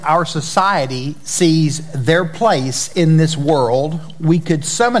our society sees their place in this world, we could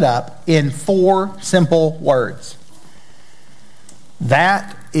sum it up in 4 simple words.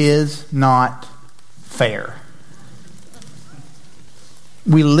 That is not fair.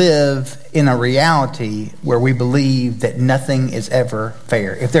 We live in a reality where we believe that nothing is ever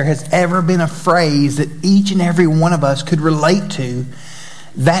fair. If there has ever been a phrase that each and every one of us could relate to,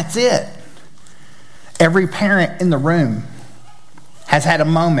 that's it. Every parent in the room has had a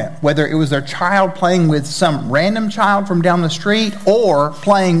moment, whether it was their child playing with some random child from down the street or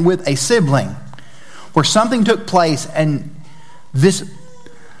playing with a sibling, where something took place and this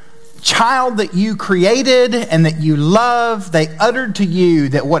child that you created and that you love, they uttered to you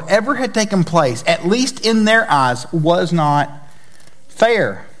that whatever had taken place, at least in their eyes, was not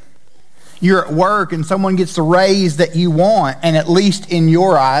fair. You're at work and someone gets the raise that you want, and at least in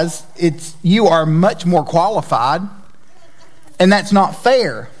your eyes, you are much more qualified. And that's not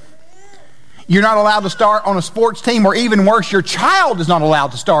fair. You're not allowed to start on a sports team, or even worse, your child is not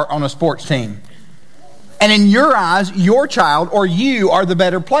allowed to start on a sports team. And in your eyes, your child or you are the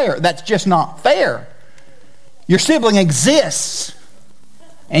better player. That's just not fair. Your sibling exists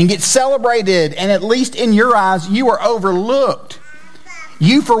and gets celebrated, and at least in your eyes, you are overlooked.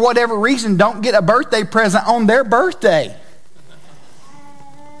 You, for whatever reason, don't get a birthday present on their birthday.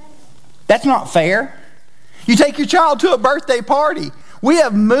 That's not fair. You take your child to a birthday party. We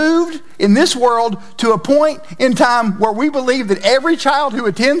have moved in this world to a point in time where we believe that every child who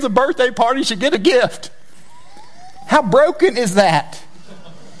attends a birthday party should get a gift. How broken is that?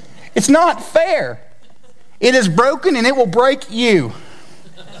 It's not fair. It is broken and it will break you.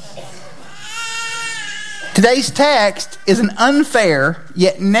 Today's text is an unfair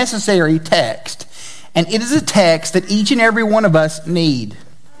yet necessary text. And it is a text that each and every one of us need.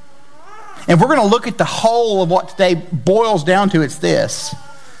 And if we're going to look at the whole of what today boils down to, it's this: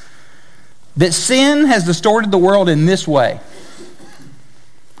 that sin has distorted the world in this way.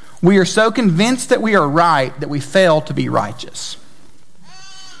 We are so convinced that we are right that we fail to be righteous.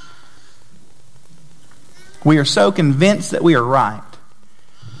 We are so convinced that we are right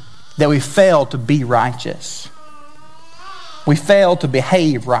that we fail to be righteous. We fail to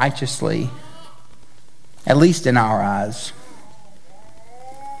behave righteously, at least in our eyes.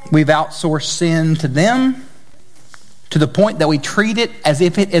 We've outsourced sin to them to the point that we treat it as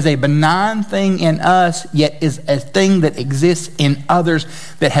if it is a benign thing in us, yet is a thing that exists in others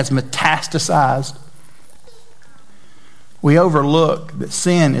that has metastasized. We overlook that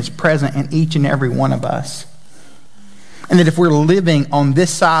sin is present in each and every one of us. And that if we're living on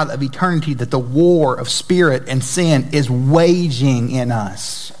this side of eternity, that the war of spirit and sin is waging in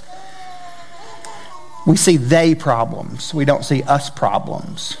us. We see they problems. We don't see us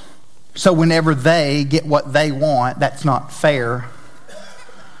problems. So whenever they get what they want, that's not fair.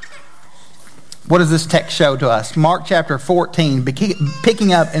 What does this text show to us? Mark chapter 14,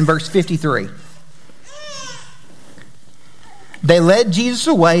 picking up in verse 53. They led Jesus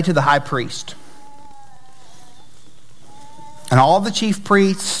away to the high priest. And all the chief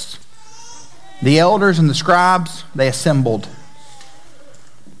priests, the elders and the scribes, they assembled.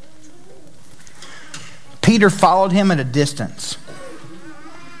 Peter followed him at a distance,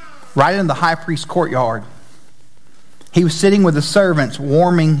 right in the high priest's courtyard. He was sitting with the servants,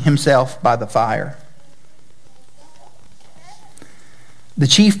 warming himself by the fire. The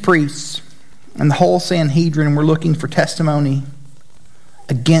chief priests and the whole Sanhedrin were looking for testimony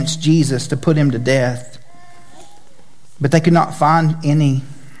against Jesus to put him to death, but they could not find any.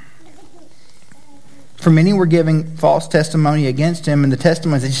 For many were giving false testimony against him, and the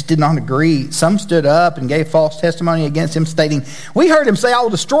testimonies, they just did not agree. Some stood up and gave false testimony against him, stating, "We heard him say, I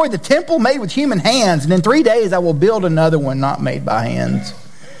will destroy the temple made with human hands, and in 3 days I will build another one not made by hands."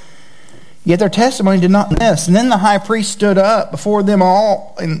 Yet their testimony did not miss. And then the high priest stood up before them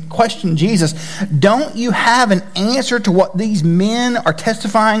all and questioned Jesus. "Don't you have an answer to what these men are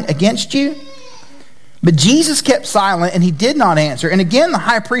testifying against you?" But Jesus kept silent, and he did not answer. And again the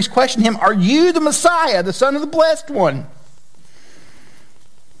high priest questioned him, "Are you the Messiah, the Son of the Blessed One?"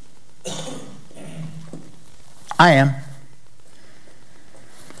 "I am.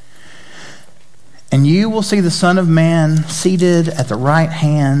 And you will see the Son of Man seated at the right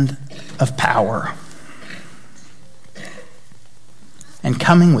hand of power, and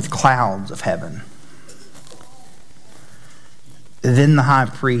coming with clouds of heaven." Then the high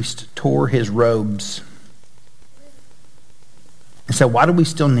priest tore his robes and said, "Why do we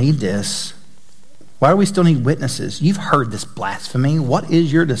still need this? Why do we still need witnesses? You've heard this blasphemy. What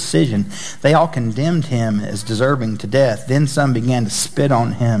is your decision?" They all condemned him as deserving to death. Then some began to spit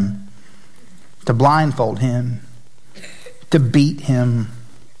on him, to blindfold him, to beat him,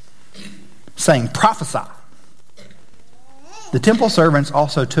 saying, prophesy. The temple servants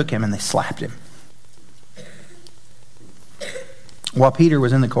also took him and they slapped him, while Peter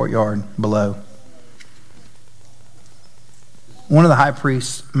was in the courtyard below. One of the high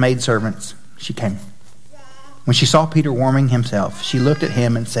priest's maidservants, she came. When she saw Peter warming himself, she looked at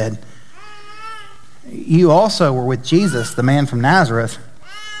him and said, you also were with Jesus, the man from Nazareth.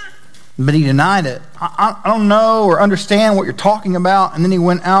 But he denied it. I don't know or understand what you're talking about. And then he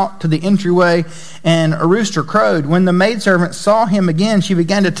went out to the entryway and a rooster crowed. When the maidservant saw him again, she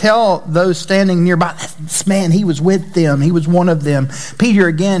began to tell those standing nearby, this man, he was with them. He was one of them. Peter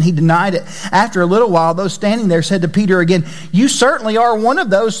again, he denied it. After a little while, those standing there said to Peter again, you certainly are one of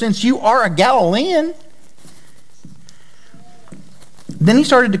those, since you are a Galilean. Then he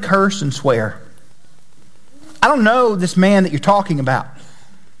started to curse and swear. I don't know this man that you're talking about.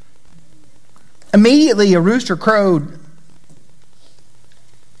 Immediately, a rooster crowed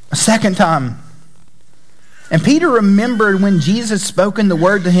a second time. And Peter remembered when Jesus had spoken the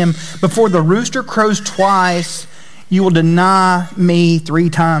word to him, before the rooster crows twice, you will deny me 3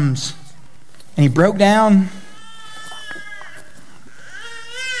 times. And he broke down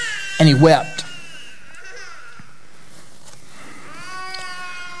and he wept.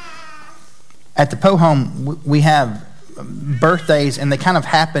 At the Poe home, we have birthdays, and they kind of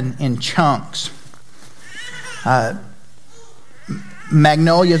happen in chunks.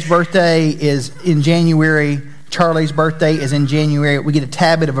 Magnolia's birthday is in January. Charlie's birthday is in January. We get a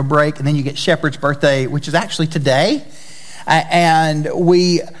tad bit of a break, and then you get Shepherd's birthday, which is actually today. And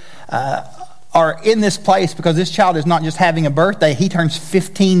we are in this place because this child is not just having a birthday. He turns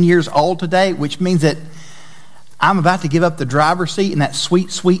 15 years old today, which means that I'm about to give up the driver's seat in that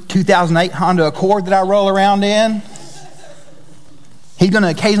sweet, sweet 2008 Honda Accord that I roll around in. He's going to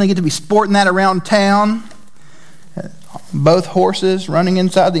occasionally get to be sporting that around town. Both horses running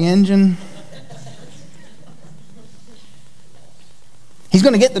inside the engine. He's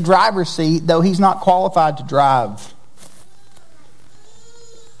going to get the driver's seat, though he's not qualified to drive.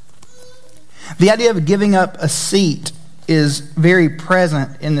 The idea of giving up a seat is very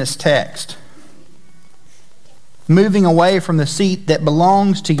present in this text. Moving away from the seat that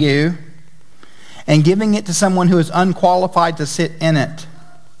belongs to you and giving it to someone who is unqualified to sit in it.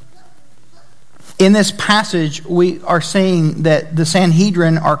 In this passage, we are seeing that the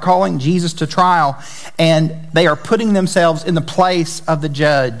Sanhedrin are calling Jesus to trial, and they are putting themselves in the place of the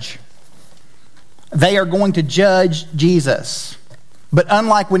judge. They are going to judge Jesus. But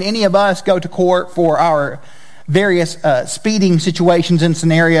unlike when any of us go to court for our various speeding situations and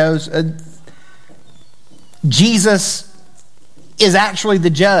scenarios, Jesus is actually the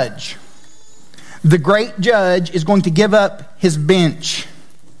judge. The great judge is going to give up his bench.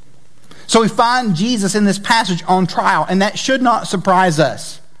 So we find Jesus in this passage on trial, and that should not surprise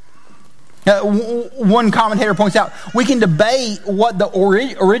us. One commentator points out, we can debate what the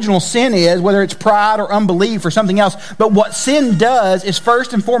original sin is, whether it's pride or unbelief or something else, but what sin does is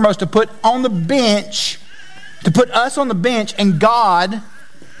first and foremost to put on the bench, to put us on the bench and God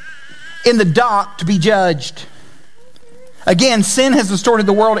in the dock to be judged. Again, sin has distorted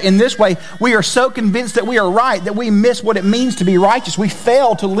the world in this way. We are so convinced that we are right that we miss what it means to be righteous. We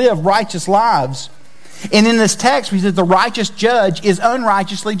fail to live righteous lives. And in this text, we see that the righteous judge is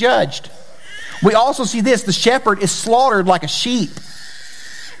unrighteously judged. We also see this: the shepherd is slaughtered like a sheep.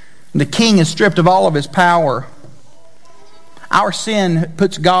 The king is stripped of all of his power. Our sin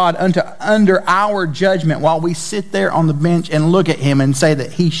puts God under our judgment while we sit there on the bench and look at him and say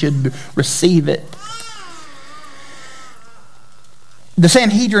that he should receive it. The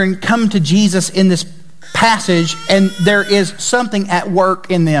Sanhedrin come to Jesus in this passage, and there is something at work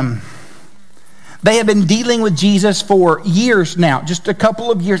in them. They have been dealing with Jesus for years now, just a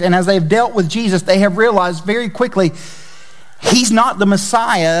couple of years, and as they've dealt with Jesus, they have realized very quickly, he's not the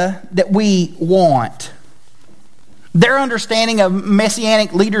Messiah that we want. Their understanding of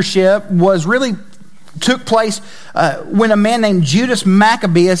messianic leadership took place when a man named Judas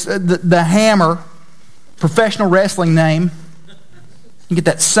Maccabeus, the Hammer, professional wrestling name, you get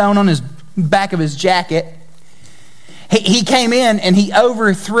that sewn on his back of his jacket. He came in and he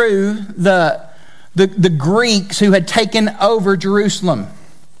overthrew the Greeks who had taken over Jerusalem.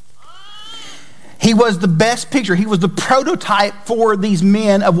 He was the best picture. He was the prototype for these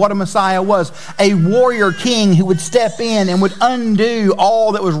men of what a Messiah was. A warrior king who would step in and would undo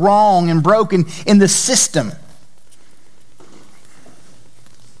all that was wrong and broken in the system.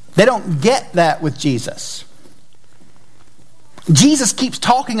 They don't get that with Jesus. Jesus keeps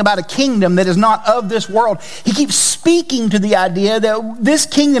talking about a kingdom that is not of this world. He keeps speaking to the idea that this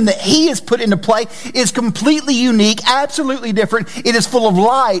kingdom that he has put into play is completely unique, absolutely different. It is full of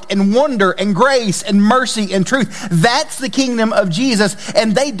light and wonder and grace and mercy and truth. That's the kingdom of Jesus,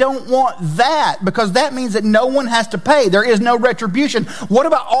 and they don't want that because that means that no one has to pay. There is no retribution. What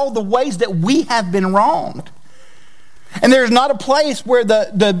about all the ways that we have been wronged? And there's not a place where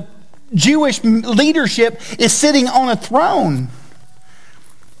the Jewish leadership is sitting on a throne.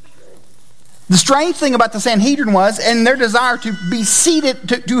 The strange thing about the Sanhedrin was, and their desire to be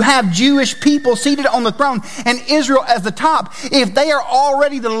seated, to have Jewish people seated on the throne and Israel as the top. If they are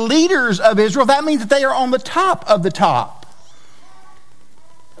already the leaders of Israel, that means that they are on the top of the top.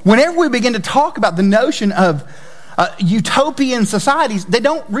 Whenever we begin to talk about the notion of utopian societies, they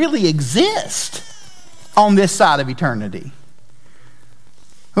don't really exist on this side of eternity.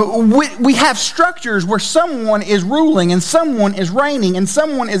 We have structures where someone is ruling and someone is reigning and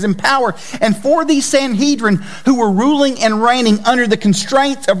someone is in power. And for these Sanhedrin who were ruling and reigning under the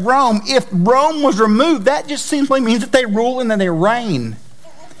constraints of Rome, if Rome was removed, that just simply means that they rule and that they reign.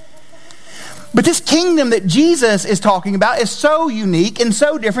 But this kingdom that Jesus is talking about is so unique and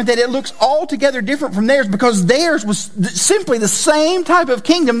so different that it looks altogether different from theirs because theirs was simply the same type of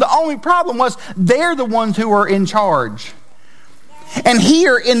kingdom. The only problem was they're the ones who are in charge. And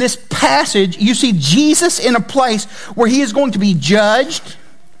here in this passage, you see Jesus in a place where he is going to be judged,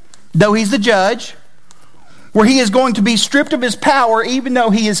 though he's the judge, where he is going to be stripped of his power, even though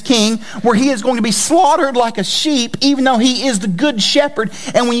he is king, where he is going to be slaughtered like a sheep, even though he is the good shepherd.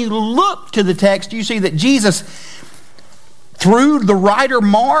 And when you look to the text, you see that Jesus, through the writer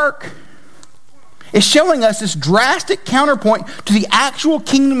Mark, is showing us this drastic counterpoint to the actual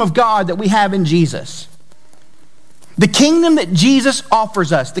kingdom of God that we have in Jesus. The kingdom that Jesus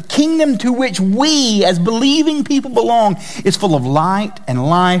offers us, the kingdom to which we as believing people belong, is full of light and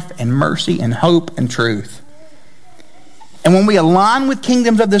life and mercy and hope and truth. And when we align with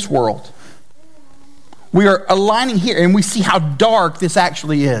kingdoms of this world, we are aligning here and we see how dark this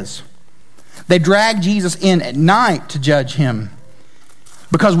actually is. They dragged Jesus in at night to judge him.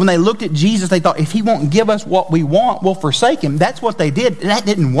 Because when they looked at Jesus, they thought, if he won't give us what we want, we'll forsake him. That's what they did. That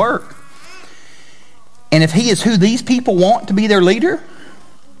didn't work. And if he is who these people want to be their leader,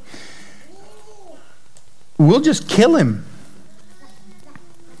 we'll just kill him.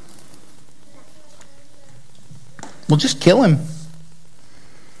 We'll just kill him.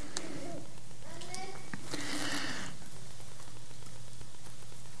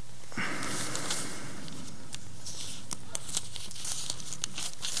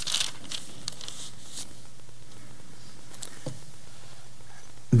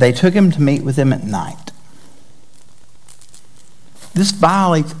 They took him to meet with him at night. This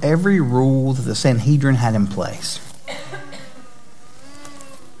violates every rule that the Sanhedrin had in place.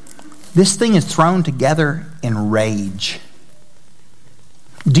 This thing is thrown together in rage.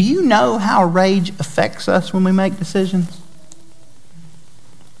 Do you know how rage affects us when we make decisions?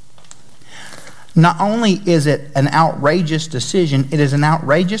 Not only is it an outrageous decision, it is an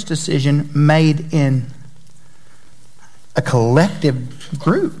outrageous decision made in a collective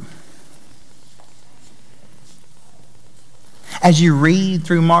group. As you read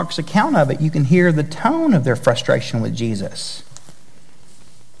through Mark's account of it, you can hear the tone of their frustration with Jesus.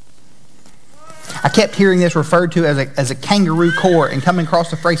 I kept hearing this referred to as a kangaroo court and coming across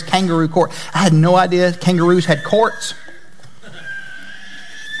the phrase kangaroo court. I had no idea kangaroos had courts.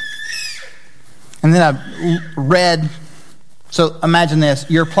 And then I read, so imagine this,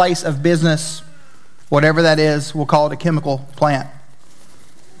 your place of business, whatever that is, we'll call it a chemical plant,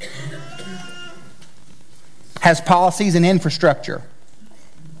 has policies and infrastructure.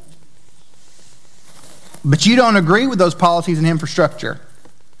 But you don't agree with those policies and infrastructure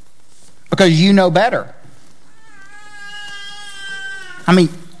because you know better. I mean,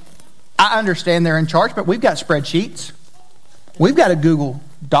 I understand they're in charge, but we've got spreadsheets. We've got a Google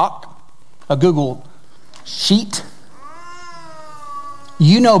Doc, a Google Sheet.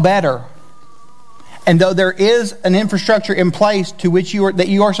 You know better. And though there is an infrastructure in place to which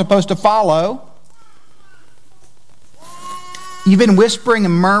you are supposed to follow, you've been whispering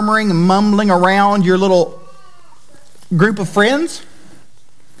and murmuring and mumbling around your little group of friends,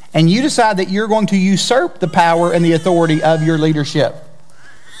 and you decide that you're going to usurp the power and the authority of your leadership.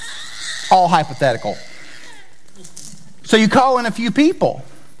 All hypothetical. So you call in a few people.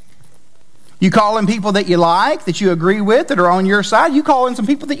 You call in people that you like, that you agree with, that are on your side. You call in some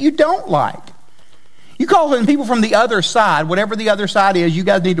people that you don't like. You call in people from the other side. Whatever the other side is, you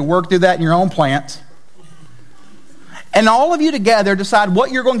guys need to work through that in your own plants. And all of you together decide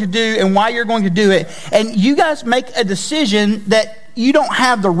what you're going to do and why you're going to do it. And you guys make a decision that you don't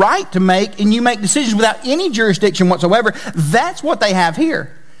have the right to make, and you make decisions without any jurisdiction whatsoever. That's what they have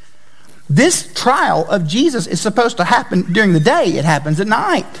here. This trial of Jesus is supposed to happen during the day. It happens at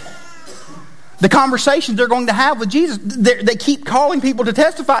night. The conversations they're going to have with Jesus, they keep calling people to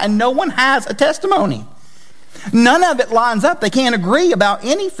testify, and no one has a testimony. None of it lines up. They can't agree about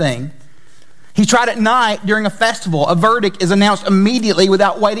anything. He's tried at night during a festival. A verdict is announced immediately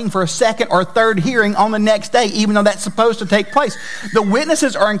without waiting for a second or a third hearing on the next day, even though that's supposed to take place. The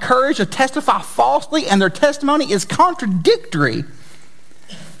witnesses are encouraged to testify falsely, and their testimony is contradictory.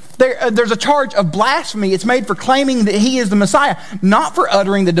 There's a charge of blasphemy. It's made for claiming that he is the Messiah, not for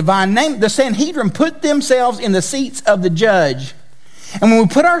uttering the divine name. The Sanhedrin put themselves in the seats of the judge. And when we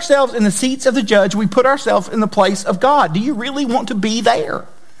put ourselves in the seats of the judge, we put ourselves in the place of God. Do you really want to be there?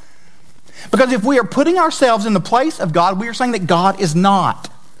 Because if we are putting ourselves in the place of God, we are saying that God is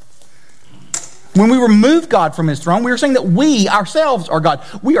not. When we remove God from his throne, we are saying that we ourselves are God.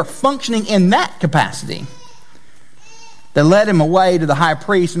 We are functioning in that capacity. They led him away to the high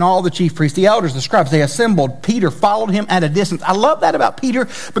priest and all the chief priests, the elders, the scribes. They assembled. Peter followed him at a distance. I love that about Peter,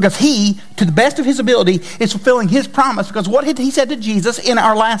 because he, to the best of his ability, is fulfilling his promise. Because what had he said to Jesus in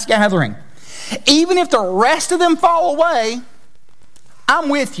our last gathering? Even if the rest of them fall away, I'm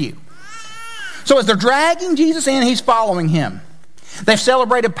with you. So as they're dragging Jesus in, he's following him. They've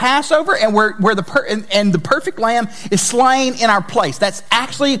celebrated Passover, and the perfect lamb is slain in our place. That's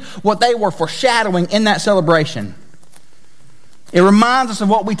actually what they were foreshadowing in that celebration. It reminds us of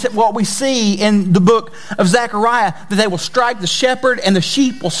what we see in the book of Zechariah, that they will strike the shepherd and the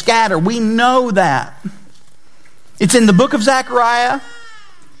sheep will scatter. We know that. It's in the book of Zechariah.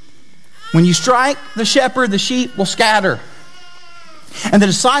 When you strike the shepherd, the sheep will scatter. And the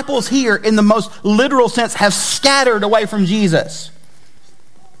disciples here, in the most literal sense, have scattered away from Jesus.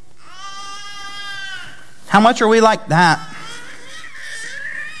 How much are we like that?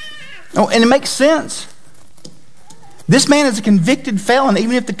 Oh, and it makes sense. This man is a convicted felon,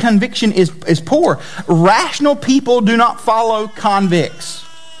 even if the conviction is poor. Rational people do not follow convicts.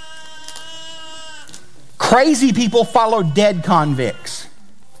 Crazy people follow dead convicts.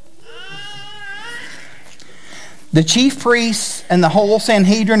 The chief priests and the whole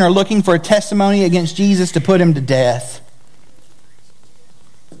Sanhedrin are looking for a testimony against Jesus to put him to death.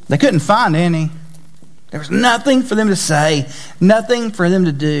 They couldn't find any. There was nothing for them to say, nothing for them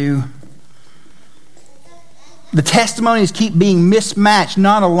to do. The testimonies keep being mismatched,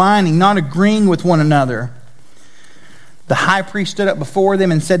 not aligning, not agreeing with one another. The high priest stood up before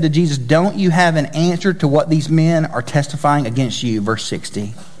them and said to Jesus, "Don't you have an answer to what these men are testifying against you?" Verse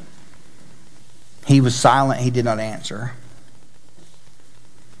 60. He was silent. He did not answer.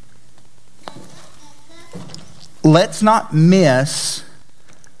 Let's not miss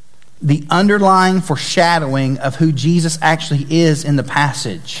the underlying foreshadowing of who Jesus actually is in the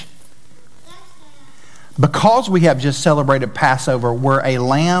passage. Because we have just celebrated Passover, where a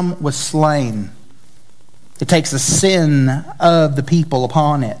lamb was slain, it takes the sin of the people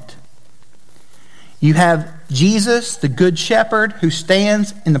upon it. You have Jesus, the good shepherd, who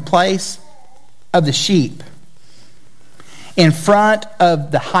stands in the place of the sheep in front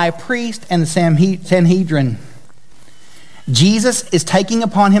of the high priest and the Sanhedrin. Jesus is taking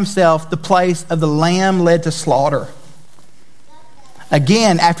upon himself the place of the lamb led to slaughter.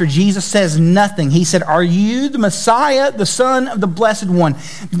 Again, after Jesus says nothing, he said, "Are you the Messiah, the Son of the Blessed One?"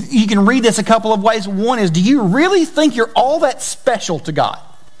 You can read this a couple of ways. One is, do you really think you're all that special to God?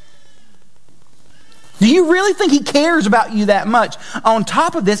 Do you really think he cares about you that much? On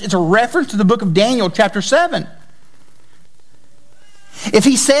top of this, it's a reference to the book of Daniel, chapter 7. If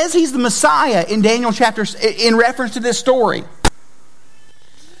he says he's the Messiah in Daniel chapter, in reference to this story,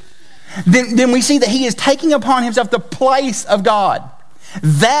 then we see that he is taking upon himself the place of God.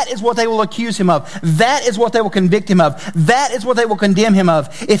 That is what they will accuse him of. That is what they will convict him of. That is what they will condemn him of.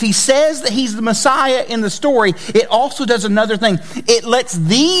 If he says that he's the Messiah in the story, it also does another thing. It lets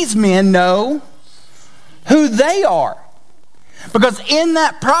these men know who they are. Because in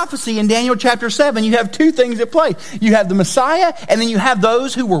that prophecy in Daniel chapter 7, you have two things at play. You have the Messiah, and then you have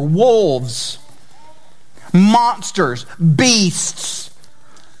those who were wolves, monsters, beasts,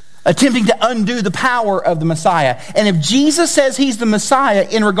 attempting to undo the power of the Messiah. And if Jesus says he's the Messiah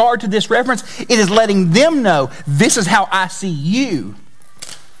in regard to this reference, it is letting them know, this is how I see you.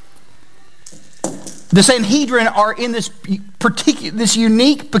 The Sanhedrin are in this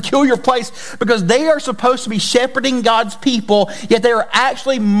unique, peculiar place because they are supposed to be shepherding God's people, yet they are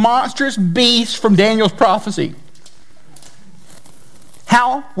actually monstrous beasts from Daniel's prophecy.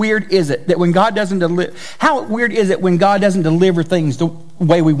 How weird is it that when God doesn't deliver? How weird is it when God doesn't deliver things the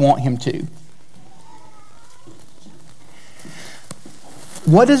way we want Him to?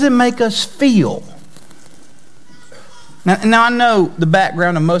 What does it make us feel? Now I know the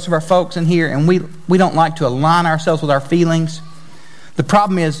background of most of our folks in here, and we don't like to align ourselves with our feelings. The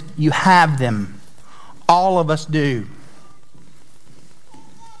problem is you have them. All of us do.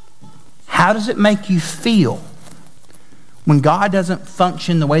 How does it make you feel when God doesn't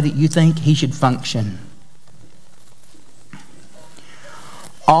function the way that you think He should function?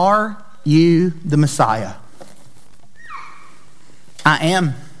 Are you the Messiah? I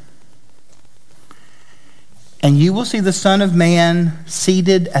am. And you will see the Son of Man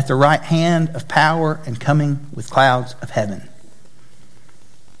seated at the right hand of power and coming with clouds of heaven.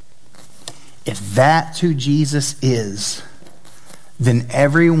 If that's who Jesus is, then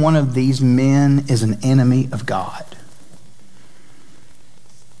every one of these men is an enemy of God.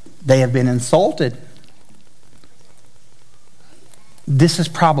 They have been insulted. This is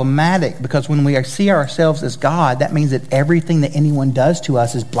problematic because when we see ourselves as God, that means that everything that anyone does to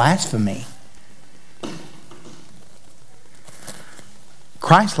us is blasphemy.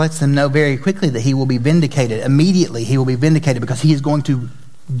 Christ lets them know very quickly that He will be vindicated. Immediately He will be vindicated because He is going to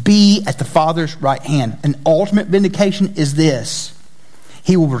be at the Father's right hand. An ultimate vindication is this: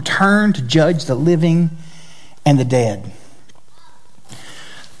 He will return to judge the living and the dead.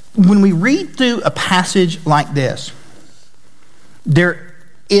 When we read through a passage like this, there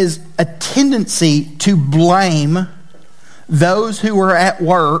is a tendency to blame those who are at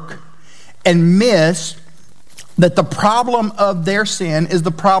work and miss that the problem of their sin is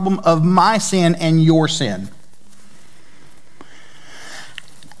the problem of my sin and your sin.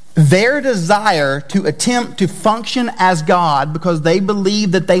 Their desire to attempt to function as God because they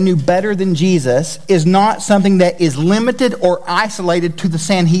believe that they knew better than Jesus is not something that is limited or isolated to the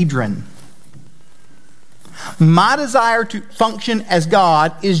Sanhedrin. My desire to function as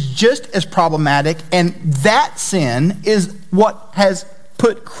God is just as problematic, and that sin is what has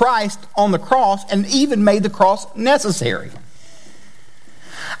put Christ on the cross and even made the cross necessary.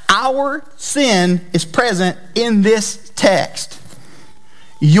 Our sin is present in this text.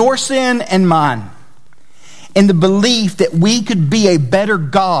 Your sin and mine. In the belief that we could be a better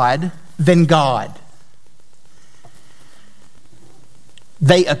God than God.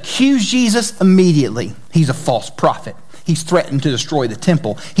 They accuse Jesus immediately. He's a false prophet. He's threatened to destroy the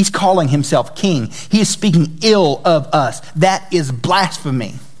temple. He's calling himself king. He is speaking ill of us. That is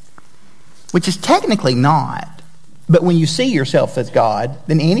blasphemy. Which is technically not. But when you see yourself as God,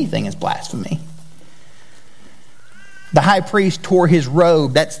 then anything is blasphemy. The high priest tore his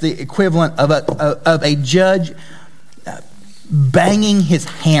robe. That's the equivalent of a judge banging his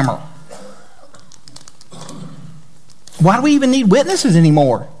hammer. Why do we even need witnesses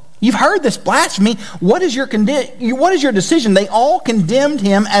anymore? You've heard this blasphemy. What is your decision? They all condemned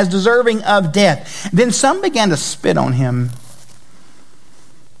him as deserving of death. Then some began to spit on him.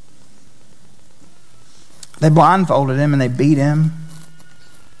 They blindfolded him and they beat him.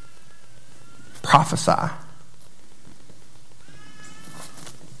 Prophesy.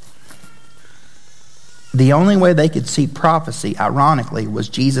 The only way they could see prophecy, ironically, was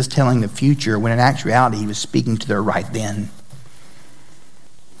Jesus telling the future, when in actuality He was speaking to their right then.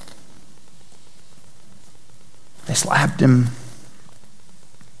 They slapped him.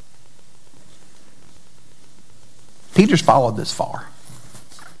 Peter's followed this far.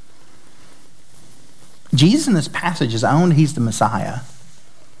 Jesus in this passage is owned He's the Messiah.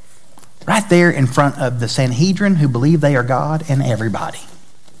 Right there in front of the Sanhedrin who believe they are God and everybody.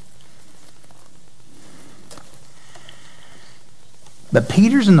 But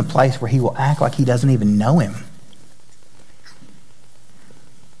Peter's in the place where he will act like he doesn't even know Him.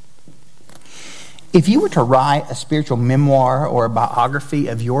 If you were to write a spiritual memoir or a biography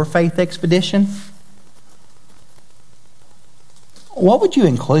of your faith expedition, what would you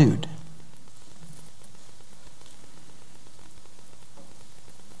include?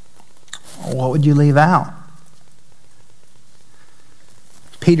 What would you leave out?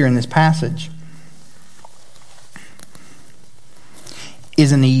 Peter in this passage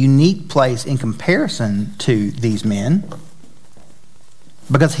is in a unique place in comparison to these men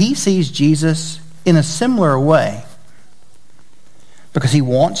because he sees Jesus in a similar way because he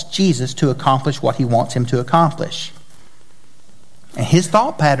wants Jesus to accomplish what he wants him to accomplish. And his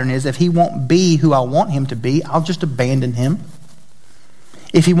thought pattern is, if he won't be who I want him to be, I'll just abandon him.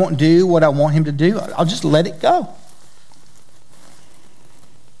 If he won't do what I want him to do, I'll just let it go.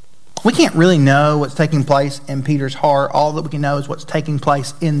 We can't really know what's taking place in Peter's heart. All that we can know is what's taking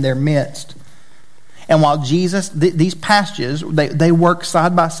place in their midst. And while Jesus, these passages, they work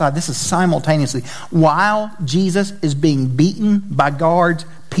side by side. This is simultaneously. While Jesus is being beaten by guards,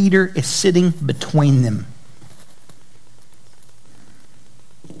 Peter is sitting between them.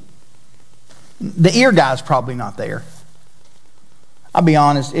 The ear guy's probably not there. I'll be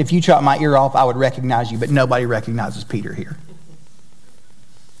honest, if you chop my ear off, I would recognize you, but nobody recognizes Peter here.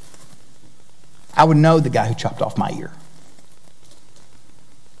 I would know the guy who chopped off my ear.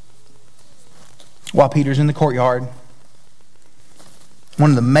 While Peter's in the courtyard, one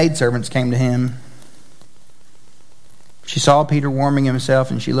of the maidservants came to him. She saw Peter warming himself,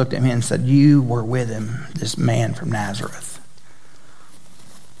 and she looked at him and said, "You were with him, this man from Nazareth."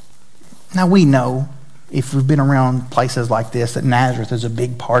 Now we know, if we've been around places like this, that Nazareth is a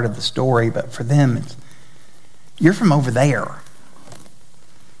big part of the story, but for them, it's, you're from over there.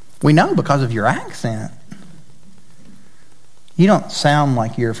 We know because of your accent. You don't sound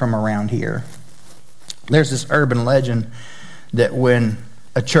like you're from around here. There's this urban legend that when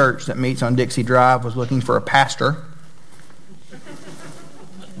a church that meets on Dixie Drive was looking for a pastor,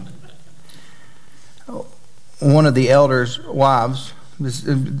 one of the elders' wives, this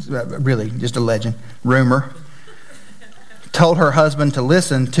is really just a legend, rumor, told her husband to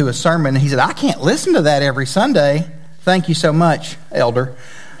listen to a sermon, and he said, "I can't listen to that every Sunday." "Thank you so much, elder."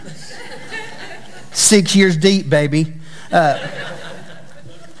 6 years deep, baby.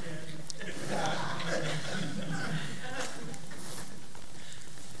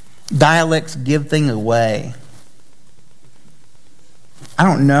 Dialects give things away. I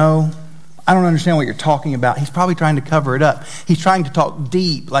don't know. I don't understand what you're talking about. He's probably trying to cover it up. He's trying to talk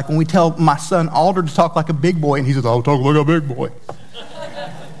deep. Like when we tell my son Alder to talk like a big boy, and he says, "I'll talk like a big boy."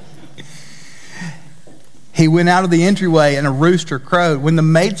 He went out of the entryway and a rooster crowed. When the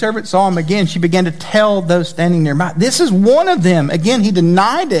maidservant saw him again, she began to tell those standing nearby, "This is one of them." Again, he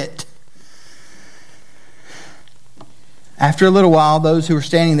denied it. After a little while, those who were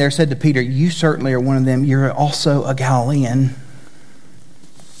standing there said to Peter, "You certainly are one of them. You're also a Galilean."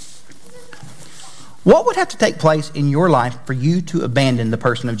 What would have to take place in your life for you to abandon the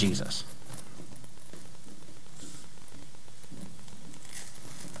person of Jesus?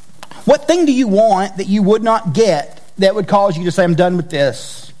 What thing do you want that you would not get that would cause you to say, "I'm done with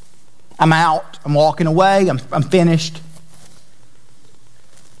this. I'm out. I'm walking away. I'm finished"?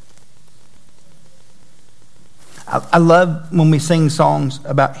 I love when we sing songs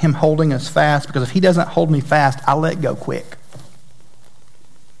about him holding us fast, because if he doesn't hold me fast, I let go quick.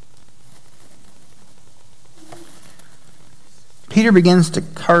 Peter begins to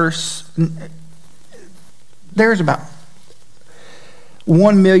curse. There's about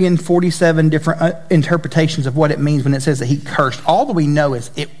 1,047,000 different interpretations of what it means when it says that he cursed. All that we know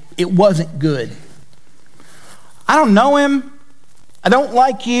is it wasn't good. "I don't know him. I don't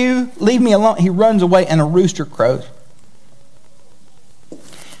like you. Leave me alone." He runs away and a rooster crows.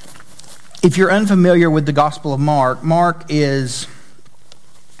 If you're unfamiliar with the Gospel of Mark is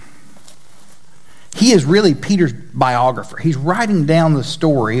really Peter's biographer. He's writing down the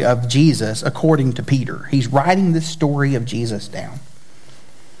story of Jesus according to Peter. He's writing the story of Jesus down.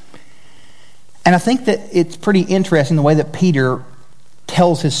 And I think that it's pretty interesting the way that Peter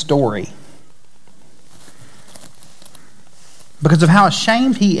tells his story, because of how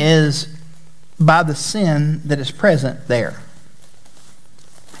ashamed he is by the sin that is present there.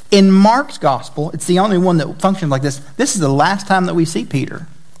 In Mark's gospel, it's the only one that functions like this. This is the last time that we see Peter.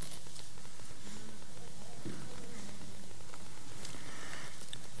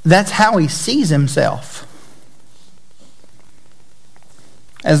 That's how he sees himself,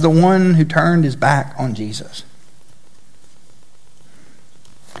 as the one who turned his back on Jesus.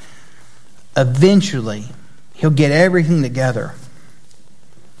 Eventually, he'll get everything together,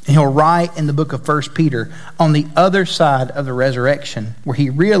 and he'll write in the book of 1 Peter on the other side of the resurrection, where he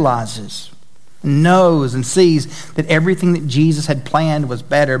realizes, knows, and sees that everything that Jesus had planned was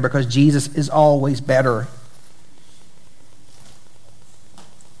better, because Jesus is always better.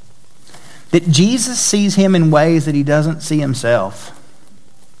 That Jesus sees him in ways that he doesn't see himself.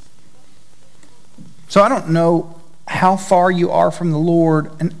 So I don't know how far you are from the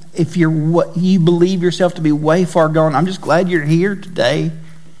Lord, and if you believe yourself to be way far gone, I'm just glad you're here today.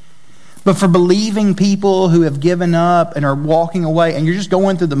 But for believing people who have given up and are walking away, and you're just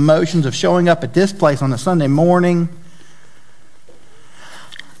going through the motions of showing up at this place on a Sunday morning,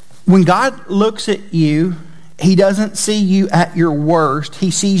 when God looks at you, he doesn't see you at your worst.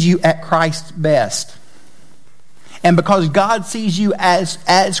 He sees you at Christ's best. And because God sees you as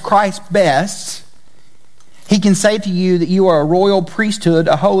Christ's best, he can say to you that you are a royal priesthood,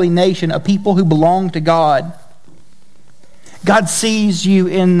 a holy nation, a people who belong to God. God sees you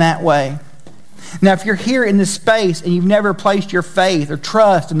in that way. Now, if you're here in this space and you've never placed your faith or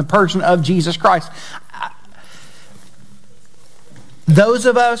trust in the person of Jesus Christ, those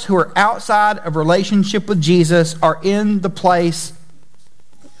of us who are outside of relationship with Jesus are in the place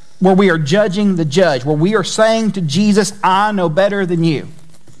where we are judging the judge, where we are saying to Jesus, I know better than you.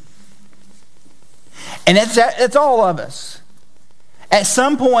 And it's all of us. At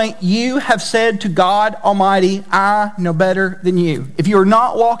some point, you have said to God Almighty, I know better than you. If you are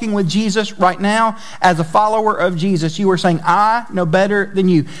not walking with Jesus right now as a follower of Jesus, you are saying, I know better than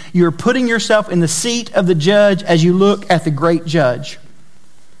you. You are putting yourself in the seat of the judge as you look at the great judge.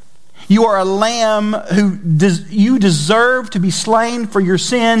 You are a lamb who you deserve to be slain for your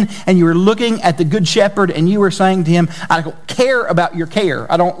sin, and you are looking at the good shepherd and you are saying to him, I don't care about your care.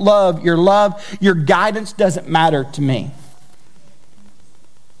 I don't love your love. Your guidance doesn't matter to me.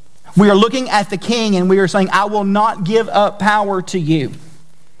 We are looking at the king and we are saying, I will not give up power to you.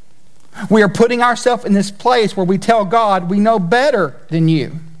 We are putting ourselves in this place where we tell God we know better than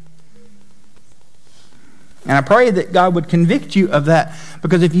you. And I pray that God would convict you of that,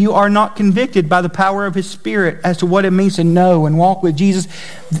 because if you are not convicted by the power of His Spirit as to what it means to know and walk with Jesus,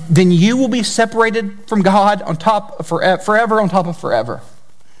 then you will be separated from God on top of forever on top of forever.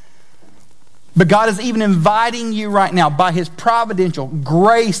 But God is even inviting you right now by His providential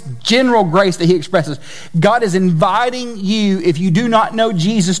grace, general grace that He expresses. God is inviting you, if you do not know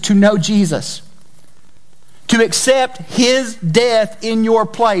Jesus, to know Jesus. To accept His death in your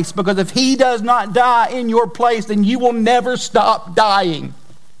place. Because if He does not die in your place, then you will never stop dying.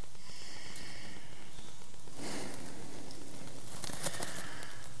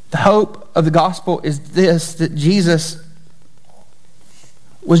 The hope of the gospel is this, that Jesus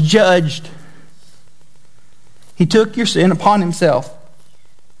was judged. He took your sin upon Himself.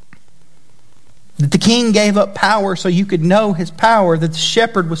 That the king gave up power so you could know His power. That the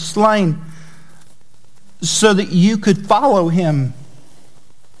shepherd was slain so that you could follow Him.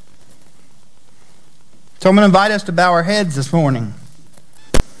 So I'm going to invite us to bow our heads this morning.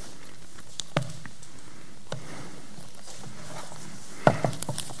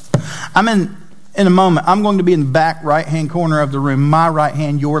 In a moment, I'm going to be in the back right-hand corner of the room. My right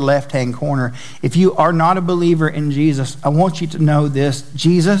hand, your left-hand corner. If you are not a believer in Jesus, I want you to know this.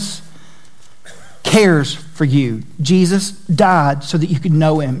 Jesus cares for you. Jesus died so that you could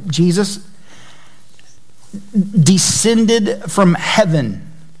know Him. Jesus descended from heaven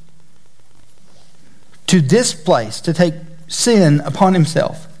to this place to take sin upon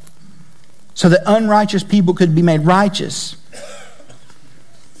Himself so that unrighteous people could be made righteous.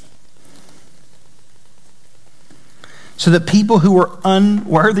 So that people who were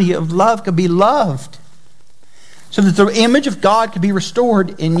unworthy of love could be loved. So that the image of God could be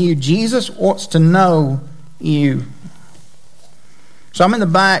restored in you. Jesus wants to know you. So I'm in the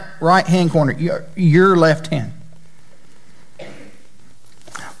back right-hand corner, your left hand.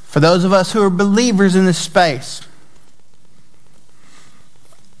 For those of us who are believers in this space,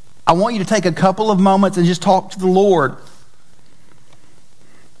 I want you to take a couple of moments and just talk to the Lord.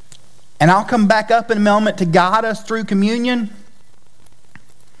 And I'll come back up in a moment to guide us through communion.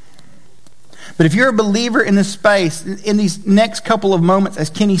 But if you're a believer in this space, in these next couple of moments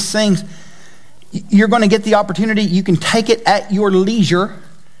as Kenny sings, you're going to get the opportunity. You can take it at your leisure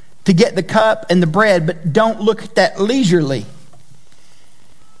to get the cup and the bread, but don't look at that leisurely.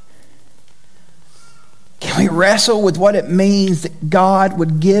 Can we wrestle with what it means that God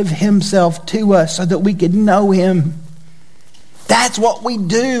would give Himself to us so that we could know Him? That's what we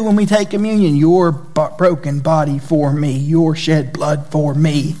do when we take communion. Your broken body for me, your shed blood for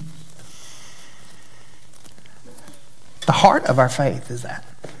me. The heart of our faith is that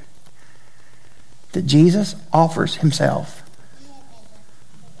Jesus offers Himself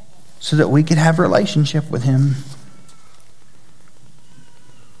so that we could have a relationship with Him.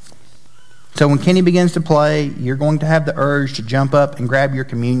 So when Kenny begins to play, you're going to have the urge to jump up and grab your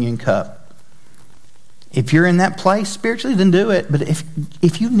communion cup. If you're in that place spiritually, then do it. But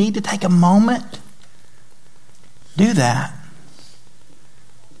if you need to take a moment, do that.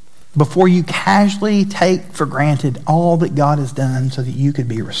 Before you casually take for granted all that God has done so that you could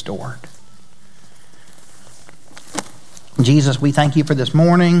be restored. Jesus, we thank You for this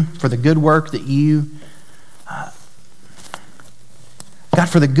morning, for the good work that You, God,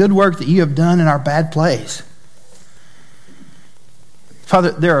 for the good work that You have done in our bad place.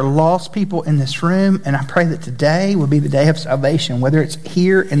 Father, there are lost people in this room, and I pray that today will be the day of salvation, whether it's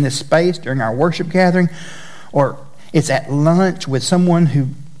here in this space during our worship gathering, or it's at lunch with someone who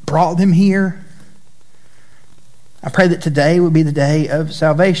brought them here. I pray that today would be the day of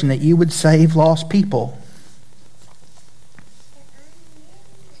salvation, that You would save lost people.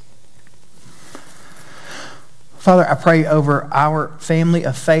 Father, I pray over our family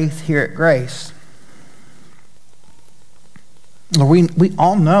of faith here at Grace. Lord, we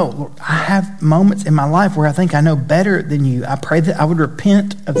all know, Lord, I have moments in my life where I think I know better than you. I pray that I would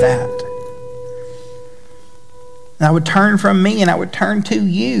repent of that. And I would turn from me and I would turn to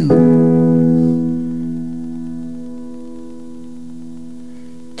you.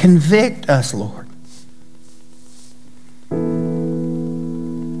 Convict us, Lord.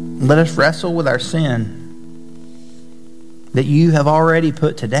 Let us wrestle with our sin that you have already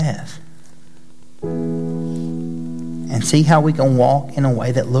put to death. And see how we can walk in a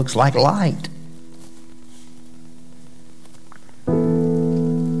way that looks like light.